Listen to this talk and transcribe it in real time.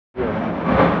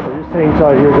Hang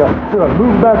tight here, guys. So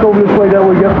move back over this way, that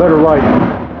way we get better light.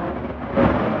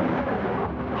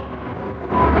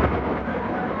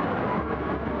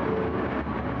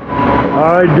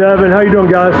 All right, Devin, how you doing,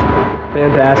 guys?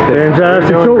 Fantastic.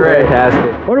 Fantastic. We're doing great.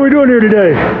 Fantastic. What are we doing here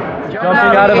today?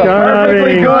 Jumping out of a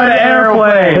perfectly good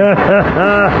airplane.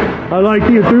 I like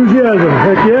the enthusiasm.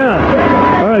 Heck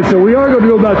yeah. All right, so we are going to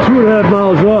go about 2.5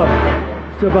 miles up.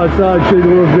 Step outside, show you the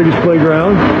world's biggest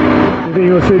playground. Anything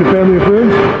you want to say to family and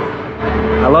friends?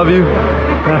 I love you.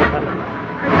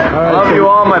 I love you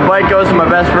all. My bike goes to my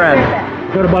best friend.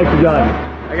 What kind of bike you got?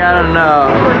 I got an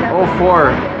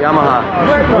 04 Yamaha.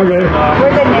 Okay.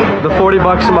 The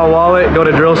 $40 in my wallet go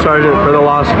to drill sergeant for the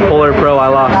lost Polar Pro I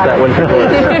lost that winter.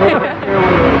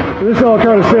 This all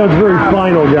kind of sounds very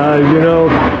final, guys, you know.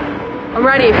 I'm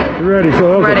ready. You ready?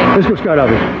 So, okay. Ready. Let's go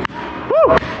skydiving.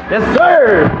 Woo! Yes,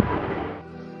 sir!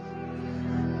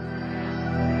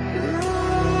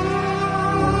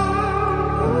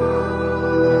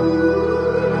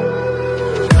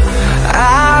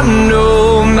 I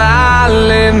know my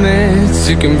limits,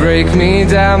 you can break me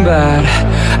down, but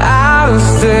I'll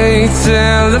stay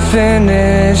till the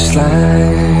finish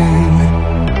line.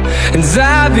 And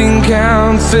I've been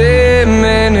counting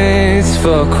minutes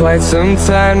for quite some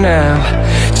time now,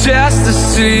 just to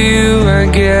see you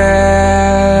again.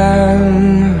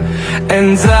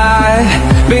 And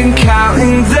I've been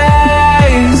counting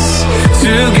days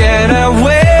to get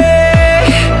away,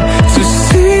 to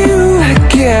see you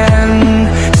again,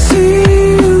 see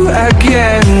you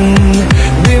again.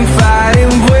 Been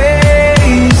finding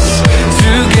ways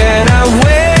to get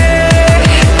away,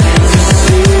 to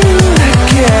see you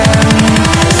again,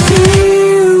 see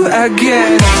you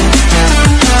again.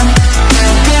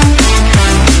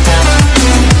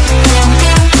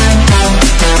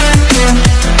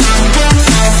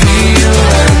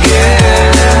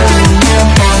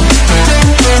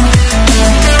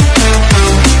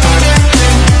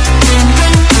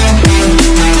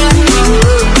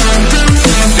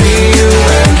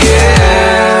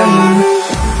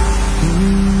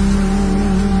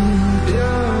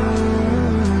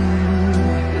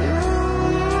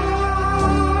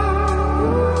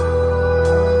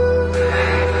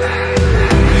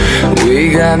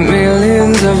 We got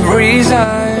millions of reasons.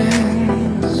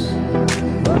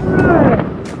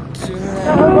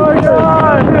 Oh my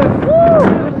God!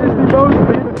 This is the most.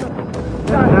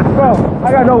 Bro, I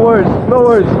got no words. No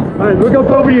words. All right, look up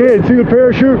over your head. See the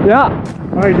parachute? Yeah.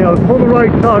 All right, now pull the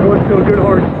right toggle. Let's go good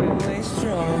hard.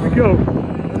 Here we go.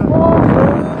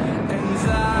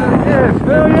 Yes,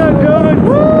 hell yeah, Devin.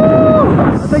 Woo! I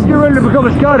think you're ready to become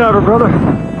a skydiver, brother.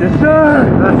 Yes, sir.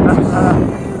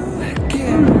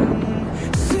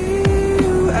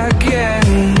 Again,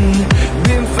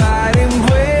 been finding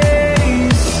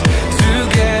ways to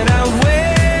get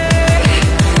away.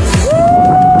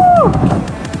 Woo!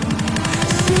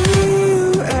 See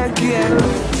you again.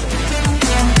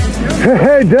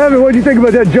 Hey, Devin, what do you think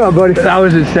about that jump, buddy? That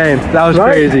was insane. That was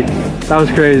Right? crazy. That was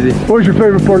crazy. What was your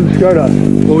favorite part of the skydive?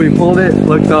 When we pulled it,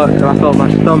 looked up, and I felt my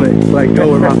stomach like go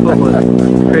where my foot was.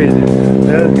 Crazy.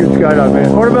 Yeah, that's a good skydive,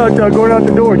 man. What about going out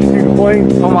the door? Did you see the plane?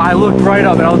 Oh my, I looked right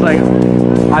up and I was like,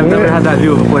 I've never had that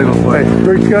view of a plane before. Hey,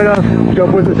 great skydive.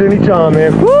 Jump with us anytime,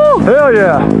 man. Woo! Hell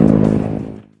yeah!